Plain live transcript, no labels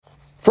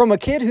From a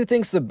kid who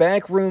thinks the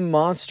backroom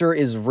monster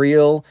is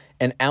real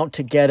and out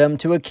to get him,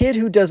 to a kid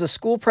who does a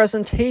school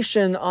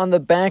presentation on the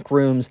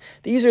backrooms,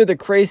 these are the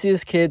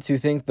craziest kids who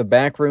think the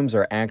backrooms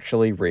are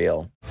actually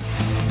real.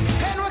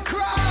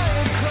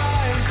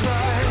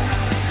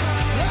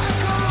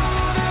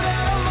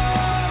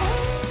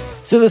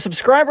 So the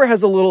subscriber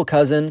has a little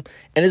cousin,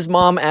 and his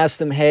mom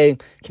asked him, hey,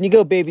 can you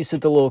go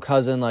babysit the little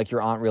cousin, like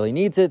your aunt really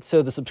needs it?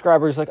 So the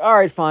subscriber's like, all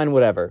right, fine,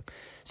 whatever.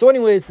 So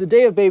anyways, the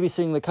day of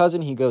babysitting the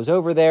cousin, he goes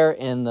over there,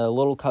 and the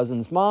little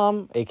cousin's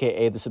mom,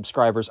 aka the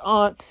subscriber's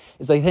aunt,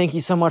 is like, thank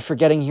you so much for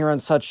getting here on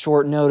such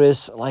short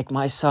notice. Like,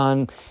 my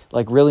son,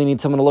 like, really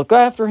needs someone to look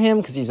after him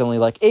because he's only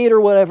like 8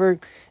 or whatever,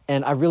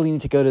 and I really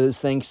need to go to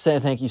this thing. Say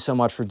thank you so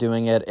much for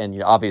doing it. And, you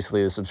know,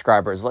 obviously the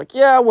subscriber is like,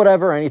 yeah,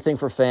 whatever, anything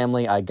for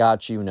family, I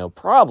got you, no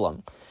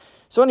problem.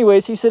 So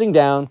anyways, he's sitting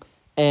down,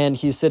 and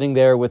he's sitting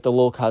there with the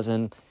little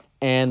cousin,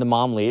 and the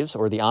mom leaves,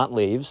 or the aunt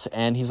leaves,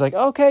 and he's like,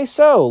 okay,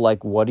 so,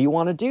 like, what do you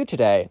want to do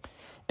today?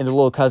 And the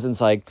little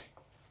cousin's like,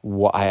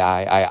 well,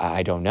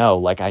 I don't know.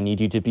 Like, I need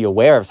you to be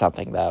aware of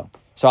something, though.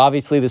 So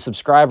obviously the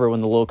subscriber,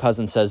 when the little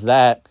cousin says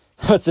that,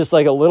 it's just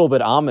like a little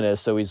bit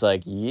ominous. So he's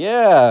like,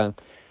 yeah,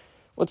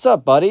 what's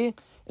up, buddy?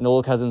 And the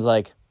little cousin's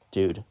like,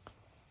 dude,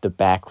 the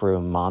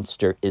backroom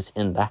monster is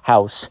in the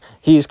house.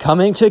 He's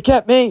coming to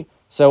get me.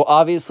 So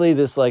obviously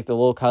this, like, the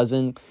little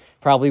cousin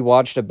probably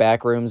watched a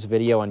Backrooms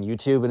video on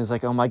YouTube and is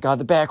like, oh my God,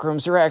 the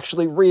Backrooms are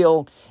actually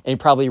real. And he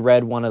probably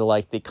read one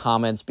of the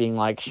comments being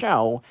like,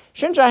 so,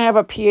 since I have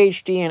a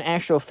PhD in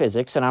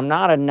astrophysics and I'm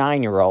not a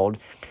 9-year-old,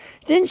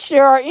 since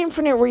there are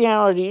infinite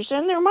realities,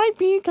 and there might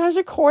be, because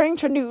according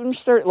to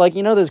Newton's third, like,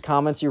 you know those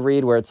comments you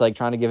read where it's like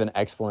trying to give an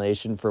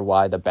explanation for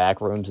why the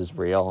Backrooms is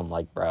real? I'm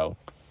like, bro,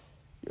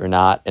 you're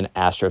not an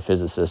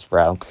astrophysicist,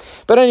 bro.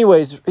 But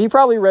anyways, he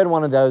probably read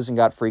one of those and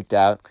got freaked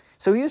out.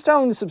 So he was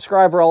telling the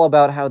subscriber all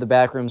about how the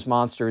Backrooms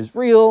monster is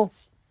real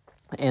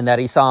and that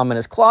he saw him in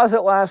his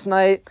closet last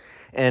night.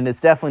 And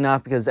it's definitely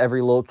not because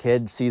every little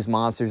kid sees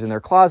monsters in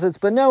their closets,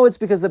 but no, it's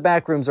because the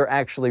Backrooms are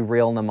actually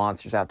real and the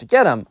monster's out to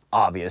get him,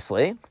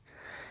 obviously.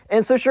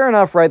 And so sure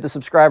enough, right, the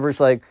subscriber's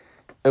like,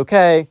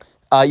 okay,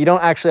 you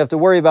don't actually have to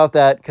worry about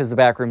that because the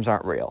Backrooms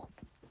aren't real.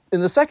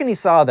 And the second he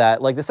saw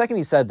that, like the second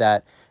he said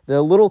that,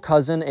 the little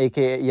cousin,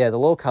 aka, the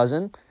little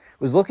cousin,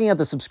 was looking at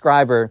the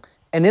subscriber.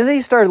 And then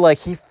he started,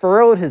 he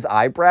furrowed his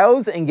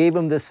eyebrows and gave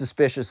him this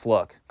suspicious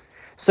look.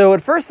 So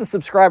at first, the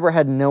subscriber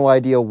had no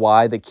idea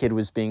why the kid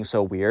was being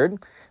so weird.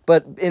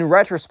 But in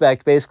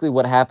retrospect, basically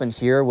what happened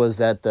here was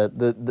that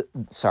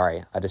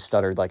sorry, I just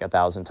stuttered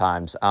 1,000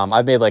 times.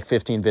 I've made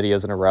 15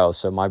 videos in a row,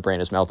 so my brain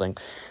is melting.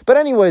 But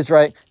anyways,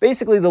 right,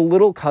 basically the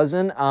little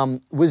cousin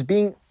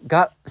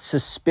got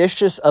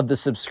suspicious of the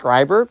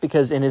subscriber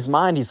because in his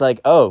mind, he's like,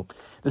 oh,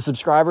 the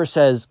subscriber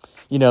says,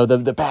 you know,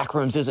 the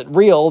Backrooms isn't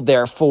real,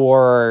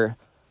 therefore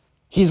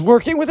he's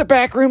working with a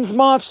Backrooms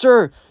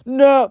monster.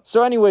 No.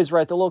 So anyways,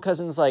 right, the little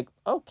cousin's like,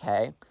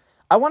 okay,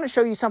 I want to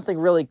show you something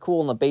really cool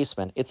in the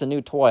basement. It's a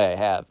new toy I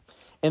have.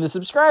 And the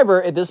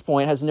subscriber at this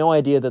point has no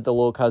idea that the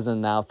little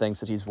cousin now thinks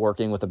that he's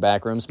working with a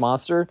Backrooms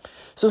monster.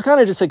 So he's kind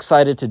of just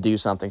excited to do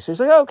something. So he's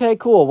like, okay,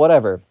 cool,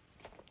 whatever.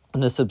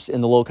 And the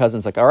little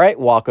cousin's like, all right,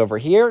 walk over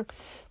here.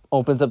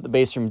 Opens up the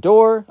basement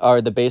door.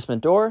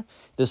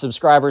 The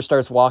subscriber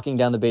starts walking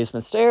down the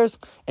basement stairs,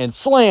 and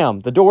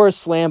slam! The door is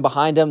slammed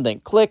behind him, then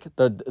click,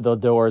 the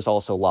door is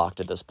also locked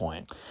at this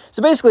point.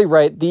 So basically,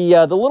 right,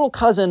 the little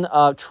cousin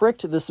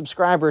tricked the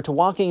subscriber to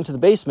walking into the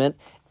basement,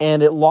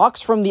 and it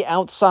locks from the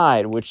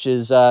outside, which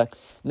is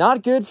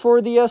not good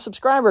for the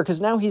subscriber, because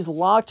now he's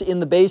locked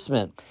in the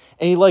basement.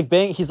 And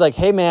he's like,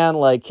 hey man,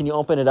 can you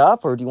open it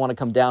up, or do you want to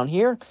come down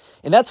here?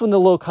 And that's when the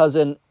little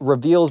cousin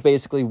reveals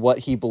basically what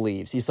he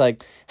believes. He's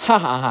like, ha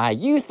ha ha,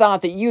 you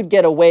thought that you'd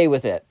get away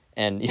with it.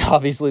 And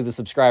obviously the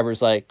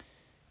subscriber's like,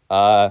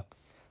 well,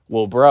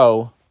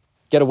 bro,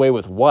 get away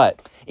with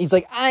what? He's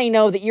like, I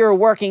know that you're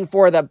working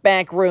for the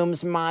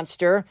Backrooms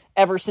monster.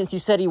 Ever since you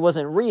said he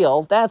wasn't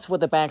real, that's what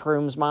the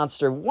Backrooms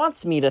monster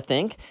wants me to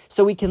think,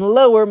 so he can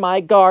lower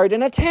my guard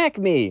and attack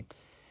me.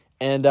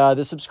 And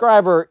the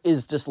subscriber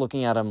is just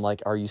looking at him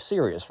like, are you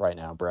serious right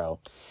now, bro?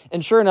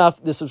 And sure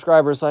enough, the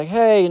subscriber's like,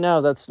 hey,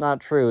 no, that's not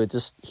true. It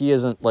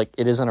isn't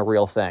a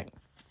real thing.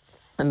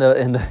 And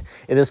at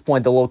this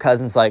point, the little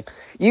cousin's like,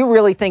 you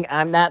really think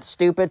I'm that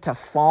stupid to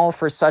fall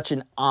for such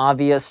an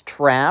obvious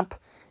trap?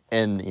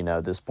 And,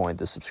 at this point,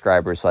 the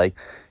subscriber's like,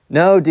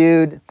 no,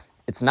 dude,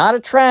 it's not a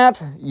trap.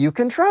 You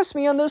can trust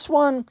me on this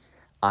one.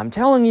 I'm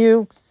telling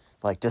you.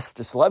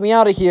 Just let me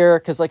out of here,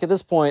 because, at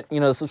this point,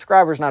 the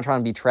subscriber's not trying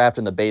to be trapped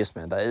in the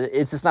basement.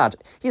 He's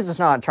just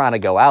not trying to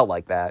go out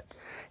like that.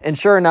 And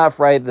sure enough,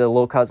 right, the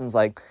little cousin's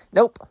like,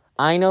 nope,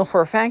 I know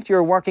for a fact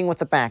you're working with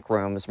the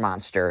Backrooms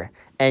monster,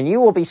 and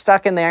you will be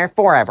stuck in there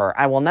forever.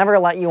 I will never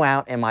let you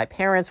out, and my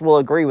parents will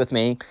agree with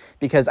me,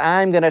 because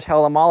I'm going to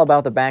tell them all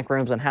about the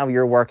Backrooms and how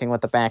you're working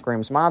with the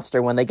Backrooms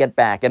monster when they get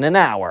back in an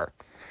hour.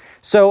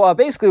 So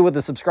basically what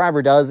the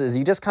subscriber does is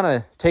he just kind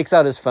of takes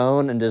out his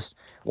phone and just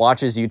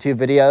watches YouTube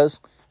videos.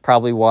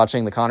 probably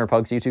watching the Connor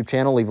Pugs YouTube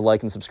channel. Leave a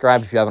like and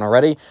subscribe if you haven't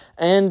already.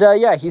 And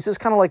yeah, he's just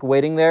kind of like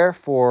waiting there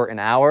for an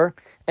hour.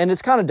 And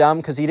it's kind of dumb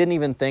because he didn't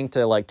even think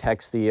to like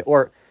text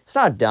or it's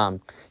not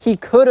dumb. He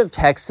could have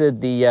texted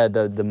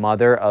the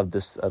mother of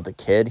the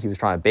kid he was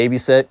trying to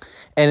babysit.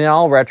 And in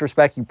all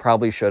retrospect, you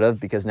probably should have,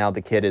 because now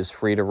the kid is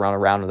free to run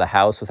around the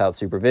house without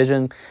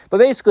supervision. But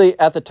basically,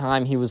 at the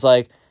time, he was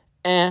like,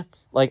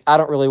 like, I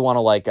don't really want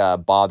to like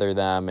bother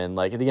them. And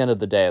like at the end of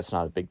the day, it's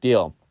not a big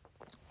deal.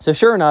 So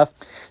sure enough,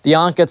 the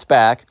aunt gets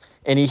back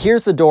and he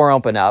hears the door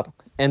open up.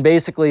 And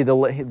basically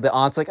the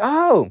aunt's like,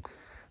 oh,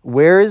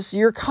 where's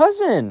your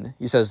cousin?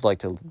 He says like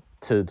to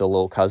the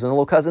little cousin. The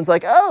little cousin's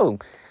like, oh,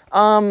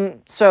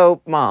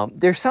 so Mom,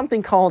 there's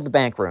something called the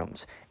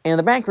Backrooms. And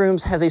the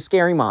Backrooms has a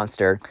scary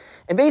monster.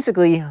 And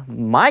basically,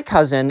 my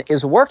cousin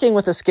is working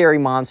with a scary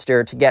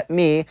monster to get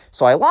me,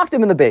 so I locked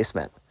him in the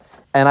basement.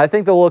 And I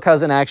think the little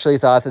cousin actually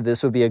thought that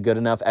this would be a good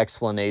enough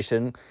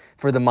explanation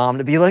for the mom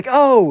to be like,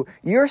 oh,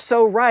 you're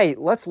so right.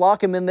 Let's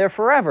lock him in there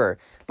forever.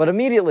 But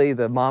immediately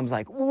the mom's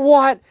like,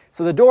 what?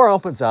 So the door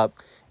opens up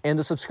and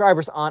the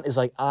subscriber's aunt is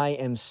like, I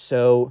am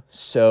so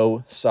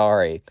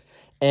sorry.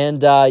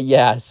 And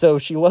yeah, so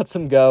she lets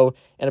him go.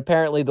 And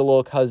apparently the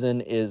little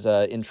cousin is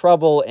in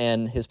trouble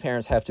and his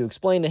parents have to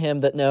explain to him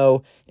that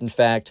no, in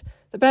fact,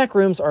 the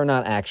Backrooms are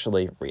not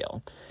actually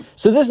real.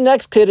 So this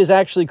next kid is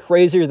actually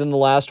crazier than the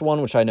last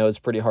one, which I know is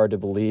pretty hard to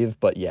believe,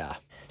 but yeah.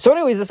 So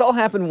anyways, this all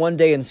happened one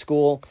day in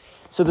school.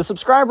 So the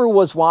subscriber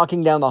was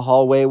walking down the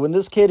hallway when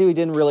this kid who he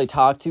didn't really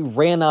talk to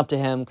ran up to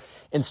him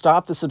and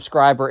stopped the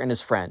subscriber and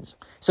his friends.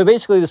 So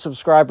basically the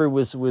subscriber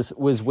was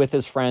with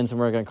his friends, and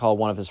we're going to call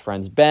one of his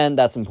friends Ben.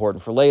 That's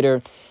important for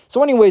later.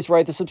 So anyways,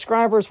 right, the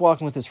subscriber is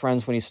walking with his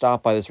friends when he's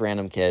stopped by this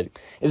random kid.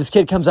 And this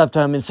kid comes up to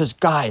him and says,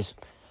 guys,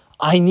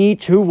 I need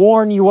to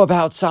warn you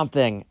about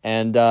something.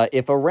 And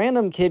if a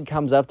random kid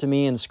comes up to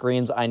me and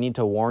screams, I need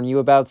to warn you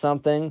about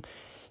something,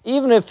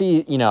 even if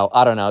he,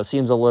 I don't know, it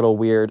seems a little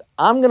weird,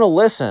 I'm going to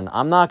listen.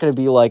 I'm not going to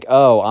be like,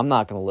 oh, I'm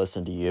not going to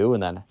listen to you.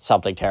 And then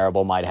something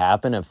terrible might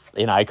happen. If,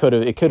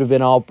 it could have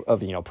been all,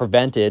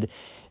 prevented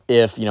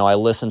if, I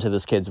listened to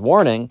this kid's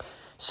warning.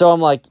 So I'm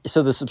like,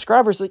 so the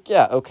subscriber's like,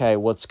 yeah, okay,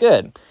 what's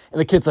good?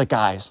 And the kid's like,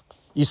 guys,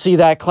 you see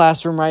that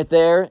classroom right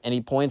there? And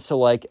he points to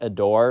like a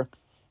door.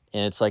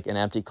 And it's like an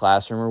empty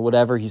classroom or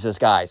whatever. He says,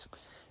 guys,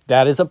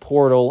 that is a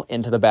portal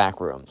into the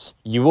Backrooms.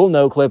 You will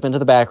no-clip into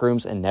the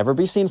Backrooms and never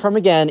be seen from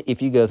again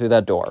if you go through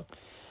that door.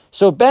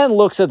 So Ben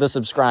looks at the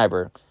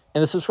subscriber,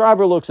 and the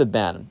subscriber looks at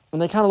Ben.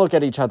 And they kind of look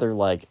at each other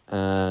like,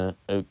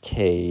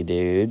 okay,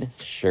 dude,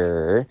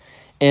 sure.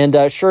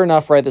 And sure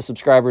enough, right, the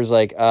subscriber's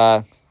like,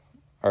 are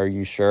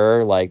you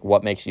sure? Like,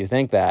 what makes you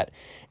think that?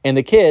 And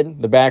the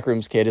kid, the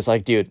Backrooms kid, is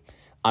like, dude,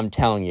 I'm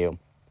telling you.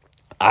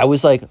 I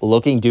was like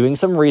doing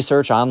some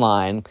research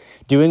online,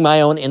 doing my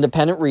own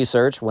independent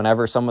research.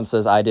 Whenever someone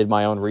says I did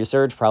my own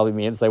research, probably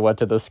means they went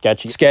to the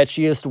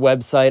sketchiest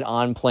website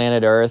on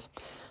planet Earth.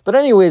 But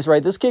anyways,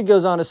 right, this kid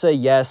goes on to say,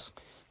 yes,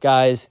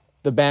 guys,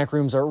 the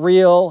Backrooms are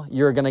real.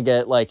 You're going to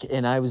get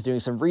and I was doing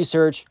some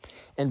research,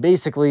 and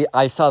basically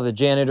I saw the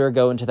janitor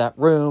go into that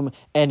room,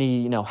 and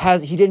he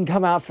didn't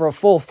come out for a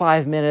full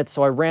 5 minutes.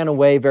 So I ran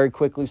away very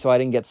quickly so I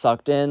didn't get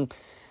sucked in.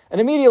 And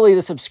immediately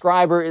the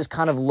subscriber is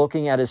kind of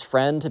looking at his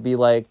friend to be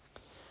like,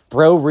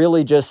 bro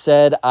really just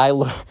said I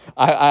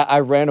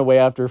ran away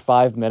after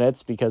 5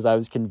 minutes because I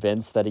was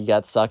convinced that he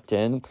got sucked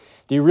in.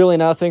 Do you really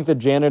not think the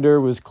janitor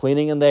was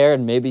cleaning in there,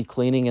 and maybe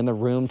cleaning in the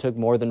room took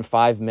more than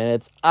 5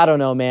 minutes? I don't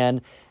know,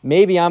 man.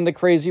 Maybe I'm the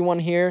crazy one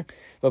here,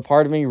 but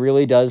part of me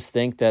really does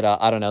think that,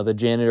 I don't know, the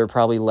janitor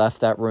probably left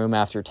that room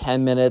after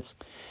 10 minutes.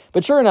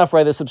 But sure enough,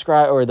 right, the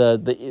subscriber, or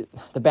the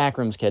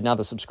Backrooms kid, not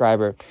the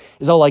subscriber,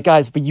 is all like,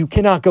 guys, but you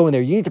cannot go in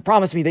there. You need to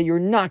promise me that you're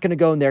not going to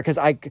go in there, because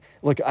I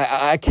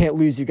can't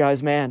lose you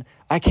guys, man.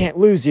 I can't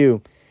lose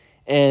you.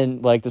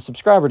 And, like, the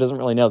subscriber doesn't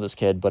really know this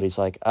kid, but he's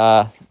like,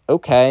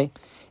 okay.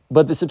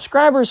 But the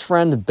subscriber's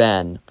friend,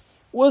 Ben,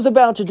 was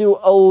about to do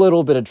a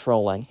little bit of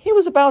trolling. He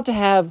was about to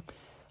have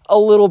a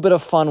little bit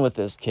of fun with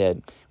this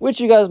kid, which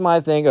you guys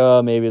might think,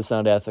 oh, maybe it's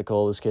not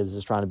ethical. This kid is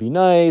just trying to be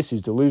nice.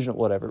 He's delusional,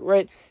 whatever,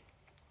 right?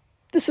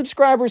 The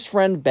subscriber's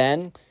friend,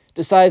 Ben,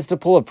 decides to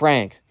pull a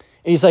prank.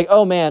 And he's like,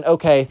 oh, man,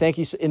 okay, thank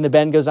you. And the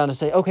Ben goes on to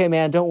say, okay,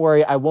 man, don't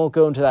worry. I won't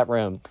go into that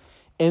room.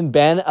 And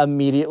Ben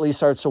immediately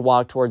starts to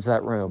walk towards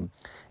that room.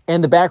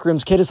 And the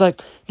Backrooms kid is like,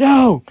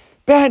 no,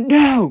 Ben,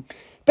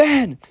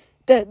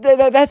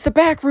 that's the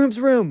Backrooms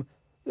room.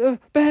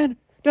 Ben,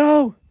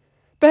 no,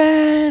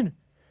 Ben,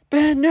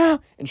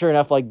 no. And sure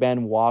enough,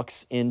 Ben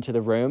walks into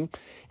the room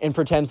and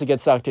pretends to get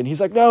sucked in.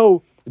 He's like,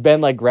 no.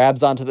 Ben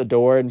grabs onto the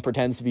door and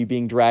pretends to be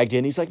being dragged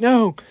in. He's like,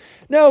 no,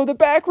 the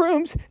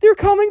Backrooms, they're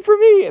coming for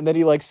me. And then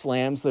he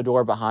slams the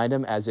door behind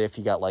him as if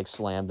he got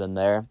slammed in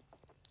there.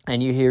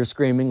 And you hear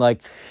screaming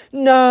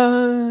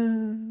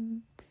no.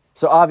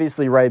 So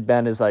obviously, right,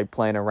 Ben is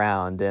playing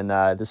around, and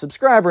the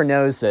subscriber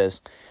knows this.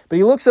 But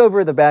he looks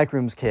over at the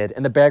Backrooms kid,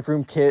 and the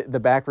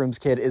Backrooms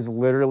kid is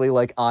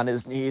literally on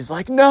his knees,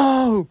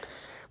 no,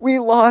 we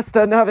lost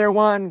another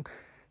one.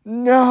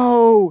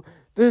 No,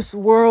 this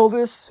world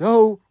is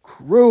so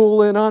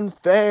cruel and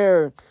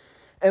unfair.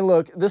 And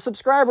look, the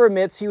subscriber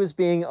admits he was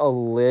being a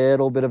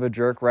little bit of a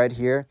jerk right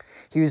here.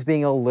 He was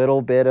being a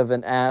little bit of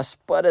an ass,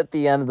 but at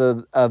the end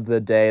of the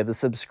day, the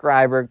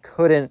subscriber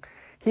couldn't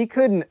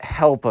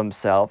help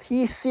himself.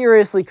 He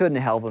seriously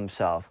couldn't help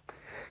himself.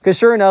 Because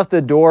sure enough,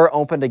 the door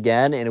opened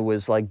again, and it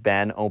was like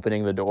Ben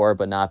opening the door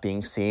but not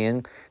being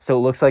seen. So it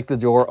looks like the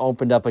door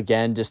opened up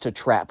again just to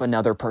trap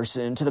another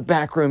person into the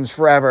back rooms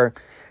forever.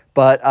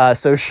 But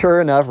so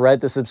sure enough, right,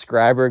 the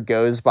subscriber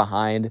goes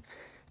behind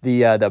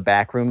the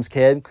Backrooms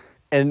kid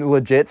and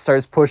legit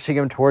starts pushing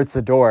him towards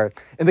the door.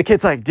 And the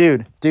kid's like,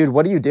 dude,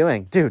 what are you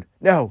doing? Dude,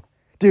 no.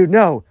 Dude,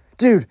 no.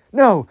 Dude,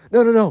 no.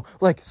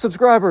 Like,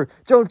 subscriber,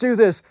 don't do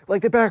this.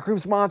 Like, the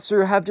Backrooms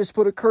monster have just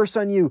put a curse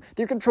on you.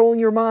 They're controlling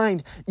your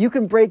mind. You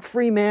can break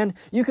free, man.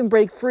 You can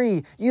break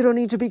free. You don't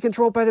need to be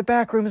controlled by the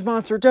Backrooms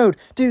monster. Dude,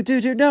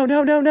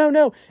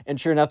 no.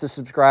 And sure enough, the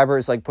subscriber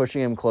is like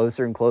pushing him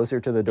closer and closer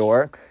to the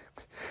door.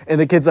 And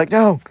the kid's like,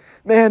 no,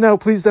 man, no,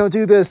 please don't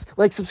do this.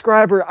 Like,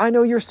 subscriber, I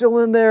know you're still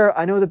in there.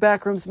 I know the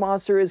Backrooms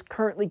monster is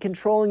currently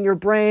controlling your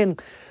brain,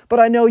 but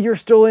I know you're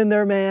still in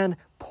there, man.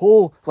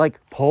 Pull,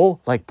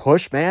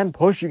 push, man,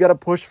 push. You got to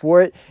push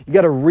for it. You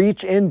got to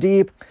reach in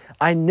deep.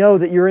 I know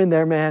that you're in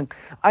there, man.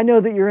 I know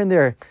that you're in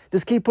there.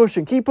 Just keep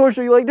pushing.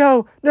 You're like,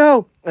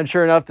 no. And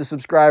sure enough, the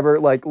subscriber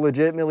like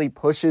legitimately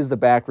pushes the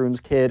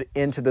Backrooms kid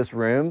into this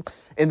room.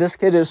 And this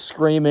kid is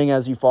screaming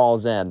as he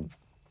falls in.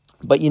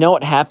 But you know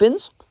what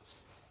happens?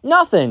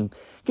 Nothing,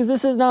 because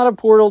this is not a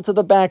portal to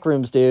the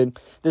Backrooms, dude.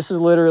 This is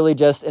literally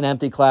just an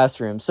empty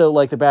classroom. So,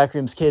 like, the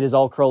Backrooms kid is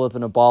all curled up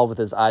in a ball with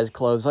his eyes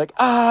closed, like,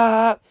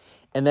 ah!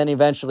 And then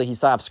eventually he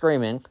stops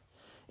screaming,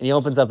 and he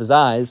opens up his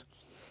eyes,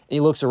 and he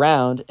looks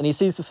around, and he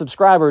sees the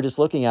subscriber just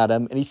looking at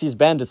him, and he sees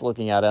Ben just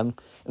looking at him,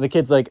 and the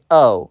kid's like,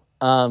 oh,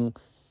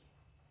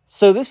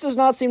 so this does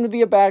not seem to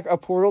be a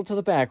portal to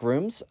the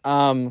Backrooms,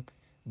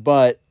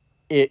 but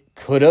it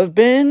could have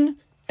been,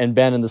 and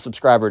Ben and the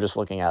subscriber just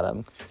looking at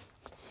him.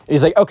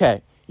 He's like,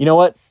 okay, you know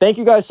what? Thank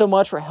you guys so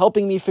much for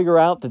helping me figure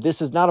out that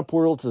this is not a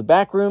portal to the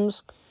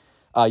Backrooms.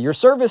 Your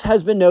service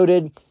has been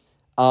noted.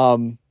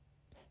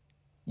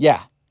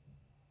 Yeah.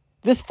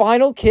 This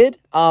final kid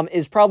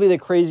is probably the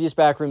craziest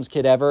Backrooms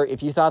kid ever.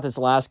 If you thought this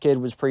last kid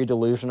was pretty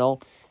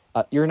delusional,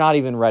 you're not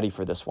even ready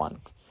for this one.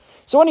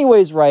 So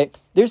anyways, right,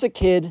 there's a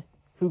kid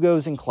who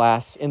goes in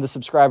class, and the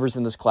subscribers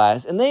in this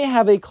class, and they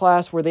have a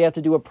class where they have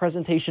to do a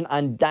presentation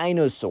on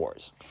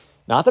dinosaurs.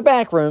 Not the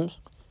Backrooms,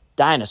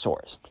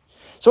 dinosaurs.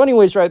 So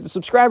anyways, right, the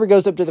subscriber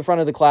goes up to the front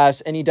of the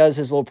class, and he does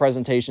his little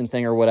presentation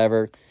thing or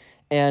whatever.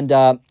 And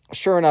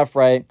sure enough,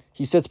 right,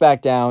 he sits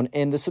back down,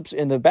 and the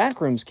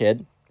Backrooms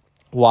kid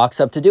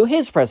walks up to do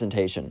his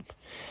presentation.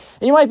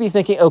 And you might be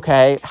thinking,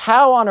 okay,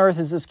 how on earth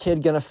is this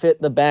kid going to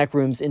fit the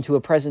Backrooms into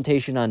a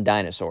presentation on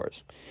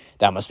dinosaurs?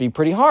 That must be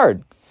pretty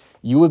hard.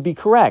 You would be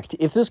correct.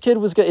 If the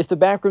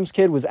Backrooms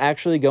kid was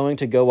actually going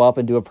to go up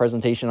and do a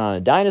presentation on a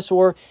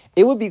dinosaur,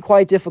 it would be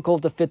quite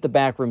difficult to fit the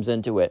Backrooms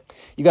into it.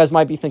 You guys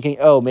might be thinking,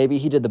 oh, maybe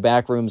he did the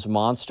Backrooms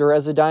monster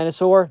as a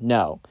dinosaur?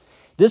 No.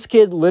 This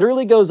kid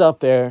literally goes up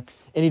there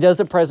and he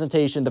does a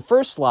presentation. The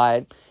first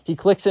slide, he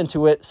clicks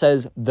into it,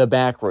 says the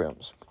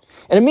Backrooms.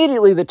 And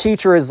immediately the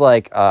teacher is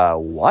like,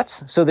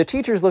 what? So the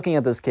teacher's looking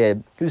at this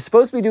kid who's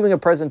supposed to be doing a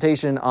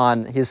presentation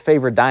on his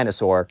favorite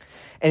dinosaur.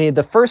 And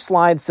the first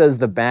slide says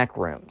the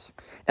Backrooms.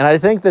 And I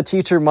think the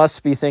teacher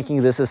must be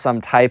thinking this is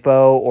some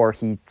typo, or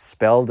he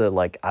spelled it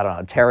like, I don't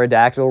know,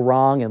 pterodactyl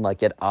wrong and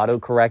like it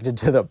auto-corrected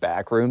to the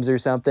Backrooms or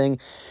something.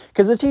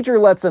 Because the teacher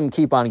lets him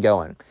keep on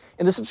going.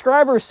 And the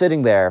subscriber is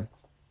sitting there,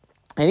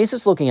 and he's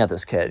just looking at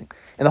this kid.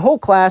 And the whole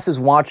class is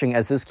watching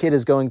as this kid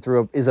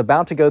is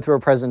about to go through a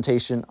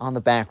presentation on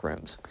the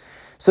Backrooms.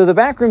 So the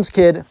Backrooms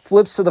kid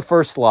flips to the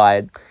first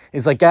slide.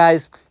 He's like,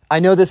 guys, I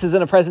know this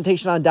isn't a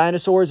presentation on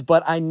dinosaurs,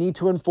 but I need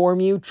to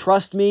inform you.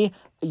 Trust me,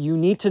 you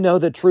need to know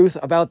the truth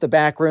about the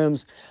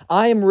Backrooms.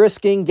 I am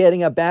risking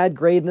getting a bad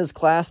grade in this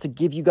class to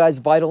give you guys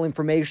vital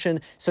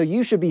information, so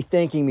you should be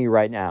thanking me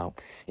right now.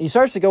 And he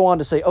starts to go on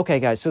to say, okay,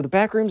 guys, so the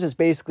Backrooms is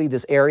basically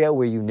this area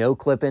where you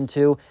no-clip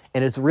into,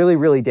 and it's really,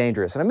 really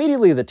dangerous. And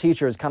immediately the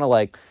teacher is kind of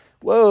like,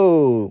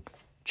 whoa,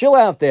 chill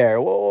out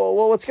there.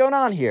 Whoa, what's going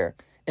on here?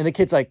 And the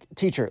kid's like,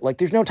 teacher, like,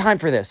 there's no time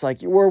for this.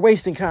 Like, we're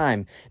wasting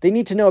time. They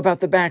need to know about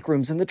the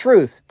Backrooms and the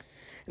truth.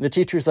 And the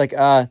teacher's like,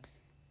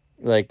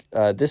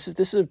 this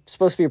is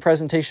supposed to be a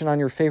presentation on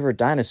your favorite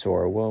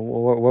dinosaur. Well,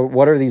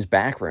 what are these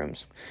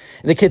Backrooms?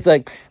 And the kid's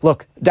like,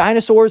 look,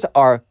 dinosaurs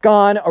are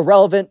gone,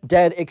 irrelevant,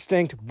 dead,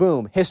 extinct,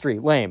 boom, history,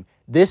 lame.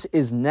 This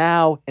is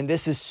now, and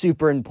this is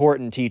super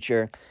important,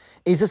 teacher. And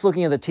he's just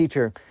looking at the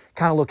teacher,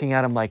 kind of looking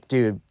at him like,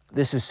 dude,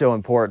 this is so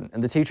important.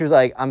 And the teacher's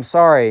like, I'm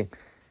sorry,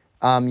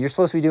 you're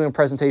supposed to be doing a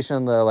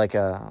presentation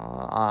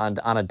on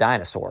on a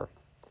dinosaur,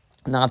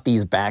 not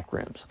these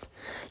Backrooms.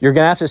 You're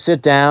going to have to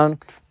sit down,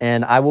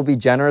 and I will be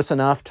generous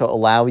enough to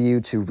allow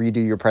you to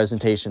redo your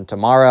presentation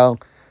tomorrow,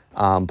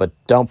 but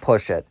don't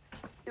push it.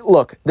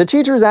 Look, the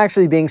teacher is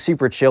actually being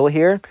super chill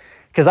here,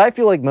 because I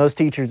feel like most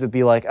teachers would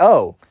be like,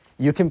 oh,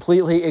 you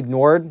completely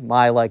ignored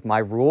my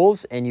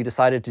rules, and you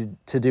decided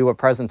to do a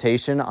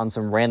presentation on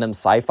some random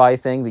sci-fi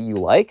thing that you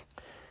like?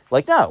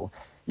 Like, no.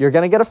 you're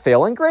going to get a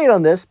failing grade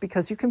on this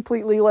because you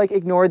completely like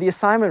ignored the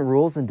assignment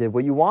rules and did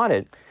what you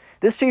wanted.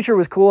 This teacher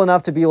was cool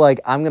enough to be like,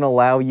 I'm going to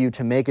allow you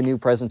to make a new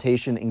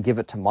presentation and give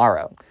it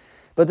tomorrow.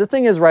 But the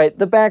thing is, right,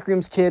 the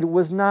Backrooms kid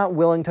was not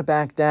willing to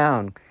back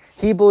down.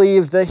 He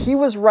believed that he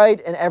was right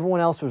and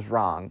everyone else was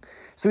wrong.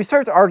 So he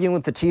starts arguing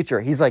with the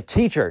teacher. He's like,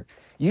 teacher,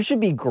 you should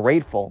be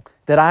grateful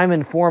that I'm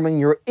informing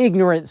your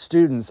ignorant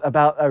students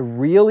about a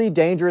really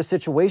dangerous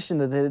situation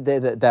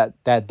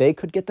that they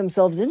could get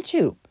themselves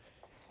into.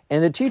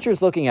 And the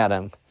teacher's looking at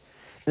him.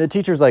 And the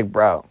teacher's like,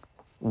 bro,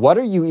 what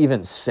are you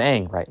even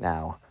saying right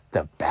now?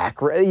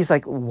 He's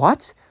like,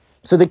 what?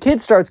 So the kid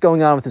starts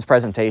going on with his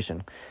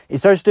presentation. He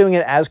starts doing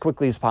it as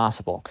quickly as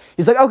possible.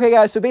 He's like, okay,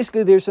 guys, so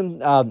basically there's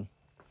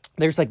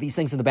like these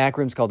things in the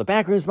Backrooms called the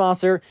Backrooms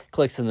monster.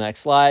 Clicks to the next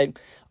slide.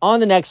 On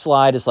the next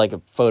slide is like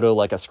a photo,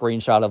 like a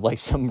screenshot of like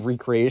some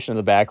recreation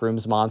of the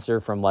Backrooms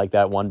monster from like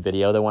that one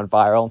video that went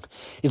viral.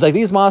 He's like,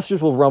 these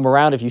monsters will roam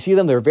around. If you see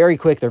them, they're very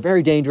quick. They're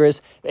very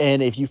dangerous.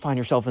 And if you find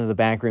yourself into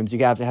the Backrooms, you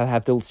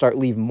have to start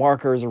leaving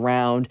markers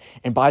around.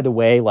 And by the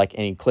way, like,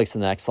 and he clicks to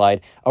the next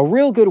slide, a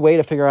real good way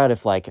to figure out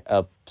if like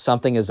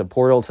something is a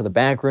portal to the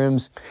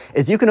Backrooms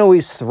is you can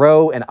always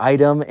throw an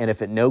item, and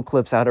if it no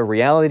clips out of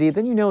reality,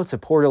 then you know it's a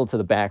portal to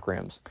the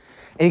Backrooms.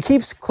 And he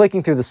keeps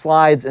clicking through the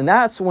slides, and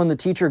that's when the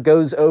teacher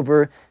goes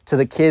over to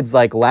the kid's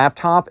like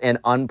laptop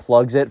and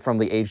unplugs it from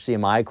the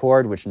HDMI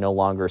cord, which no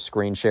longer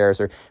screen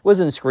shares, or it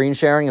wasn't screen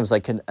sharing, it was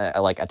like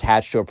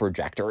attached to a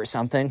projector or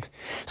something.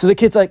 So the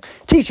kid's like,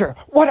 teacher,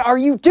 what are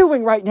you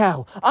doing right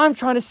now? I'm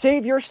trying to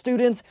save your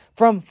students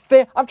from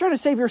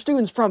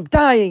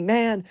dying,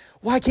 man.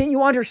 Why can't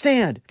you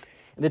understand?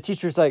 And the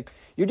teacher's like,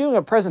 you're doing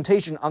a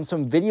presentation on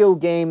some video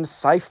game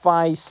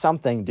sci-fi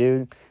something,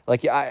 dude.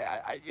 Like,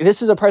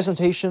 this is a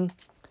presentation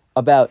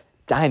about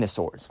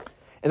dinosaurs.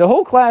 And the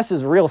whole class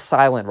is real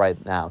silent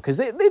right now because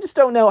they just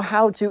don't know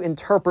how to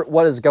interpret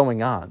what is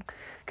going on.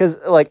 Because,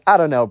 like, I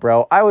don't know,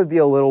 bro. I would be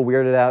a little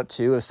weirded out,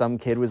 too, if some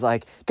kid was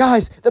like,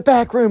 guys, the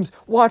Backrooms,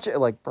 watch it.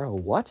 Like, bro,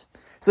 what?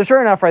 So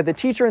sure enough, right, the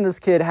teacher and this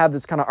kid have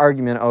this kind of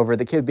argument over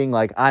the kid being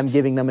like, I'm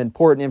giving them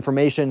important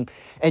information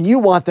and you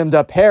want them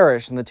to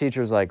perish. And the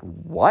teacher's like,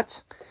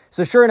 what?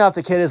 So sure enough,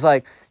 the kid is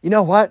like, you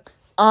know what?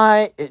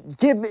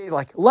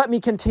 Let me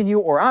continue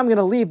or I'm going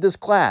to leave this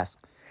class.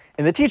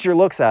 And the teacher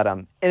looks at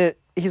him and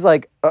he's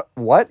like,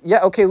 what?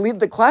 Yeah, okay, leave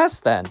the class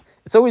then.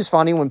 It's always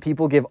funny when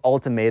people give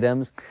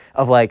ultimatums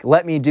of like,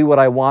 let me do what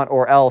I want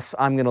or else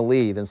I'm going to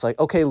leave. And it's like,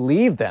 okay,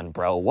 leave then,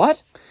 bro.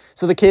 What?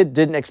 So the kid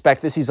didn't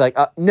expect this. He's like,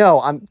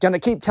 no, I'm going to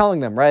keep telling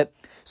them, right?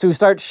 So he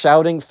starts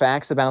shouting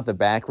facts about the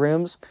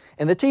Backrooms,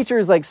 and the teacher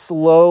is like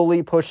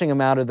slowly pushing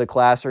him out of the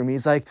classroom.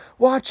 He's like,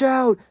 watch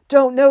out.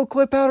 Don't no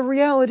clip out of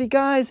reality,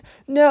 guys.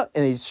 No.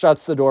 And he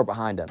shuts the door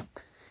behind him.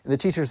 And the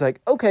teacher's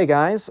like, okay,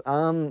 guys,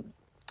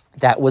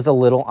 that was a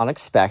little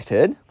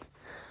unexpected.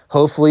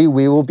 Hopefully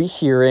we will be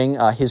hearing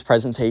his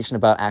presentation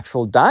about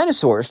actual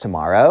dinosaurs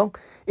tomorrow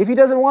if he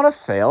doesn't want to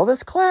fail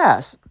this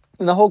class.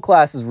 And the whole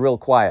class is real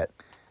quiet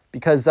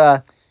because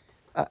I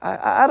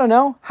don't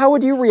know. How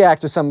would you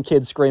react to some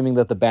kid screaming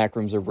that the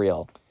Backrooms are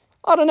real?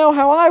 I don't know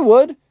how I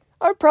would.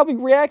 I'd probably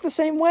react the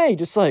same way.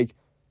 Just like,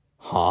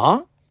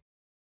 huh?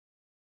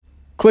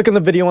 Click on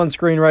the video on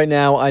screen right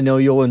now. I know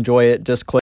you'll enjoy it. Just click.